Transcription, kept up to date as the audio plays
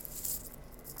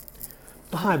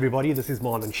Hi everybody, this is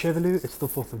Marlon Chevelu. It's the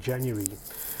 4th of January.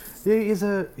 There is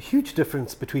a huge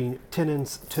difference between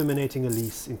tenants terminating a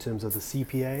lease in terms of the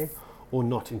CPA or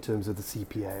not in terms of the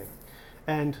CPA.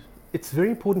 And it's very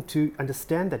important to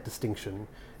understand that distinction,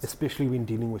 especially when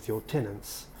dealing with your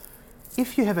tenants.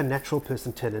 If you have a natural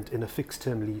person tenant in a fixed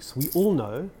term lease, we all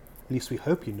know, at least we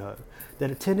hope you know,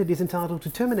 that a tenant is entitled to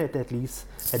terminate that lease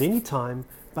at any time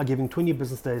by giving 20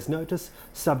 business days notice,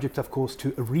 subject of course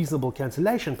to a reasonable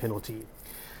cancellation penalty.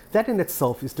 That in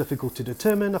itself is difficult to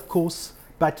determine, of course,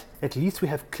 but at least we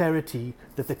have clarity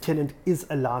that the tenant is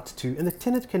allowed to, and the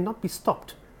tenant cannot be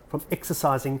stopped from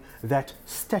exercising that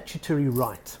statutory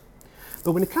right.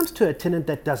 But when it comes to a tenant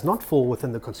that does not fall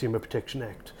within the Consumer Protection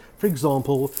Act, for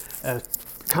example, a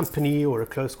company or a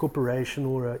closed corporation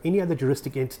or any other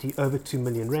juristic entity over 2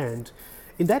 million rand,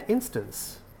 in that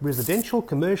instance, residential,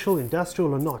 commercial,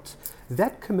 industrial or not,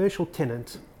 that commercial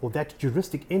tenant or that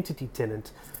juristic entity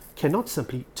tenant cannot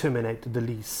simply terminate the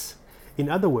lease. In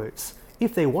other words,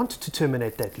 if they want to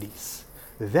terminate that lease,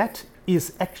 that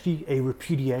is actually a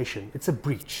repudiation, it's a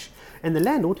breach. And the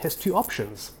landlord has two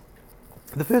options.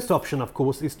 The first option, of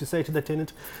course, is to say to the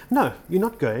tenant, no, you're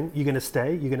not going, you're going to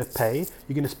stay, you're going to pay,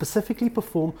 you're going to specifically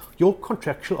perform your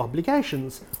contractual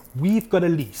obligations. We've got a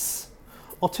lease.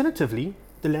 Alternatively,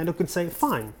 the landlord can say,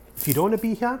 fine, if you don't want to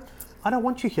be here, I don't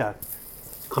want you here.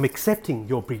 I'm accepting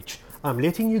your breach. I'm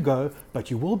letting you go, but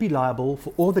you will be liable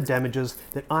for all the damages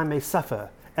that I may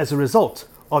suffer as a result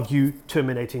of you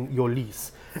terminating your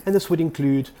lease. And this would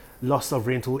include loss of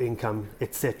rental income,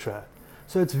 etc.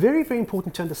 So it's very, very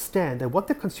important to understand that what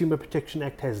the Consumer Protection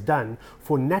Act has done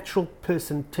for natural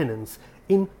person tenants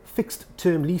in fixed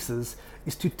term leases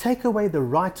is to take away the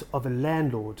right of a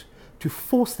landlord to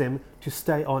force them to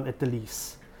stay on at the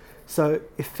lease. So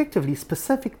effectively,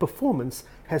 specific performance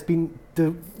has been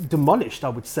demolished, I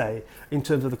would say, in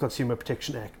terms of the Consumer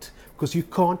Protection Act, because you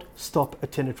can't stop a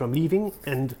tenant from leaving,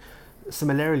 and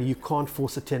similarly, you can't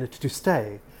force a tenant to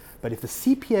stay. But if the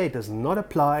CPA does not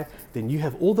apply, then you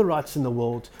have all the rights in the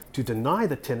world to deny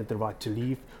the tenant the right to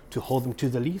leave, to hold them to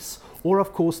the lease, or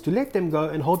of course to let them go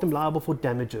and hold them liable for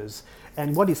damages.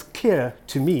 And what is clear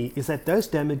to me is that those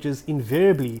damages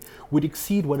invariably would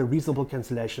exceed what a reasonable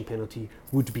cancellation penalty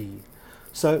would be.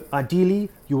 So ideally,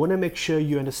 you want to make sure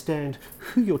you understand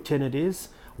who your tenant is,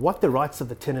 what the rights of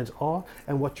the tenant are,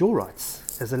 and what your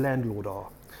rights as a landlord are.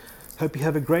 Hope you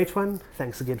have a great one.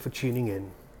 Thanks again for tuning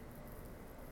in.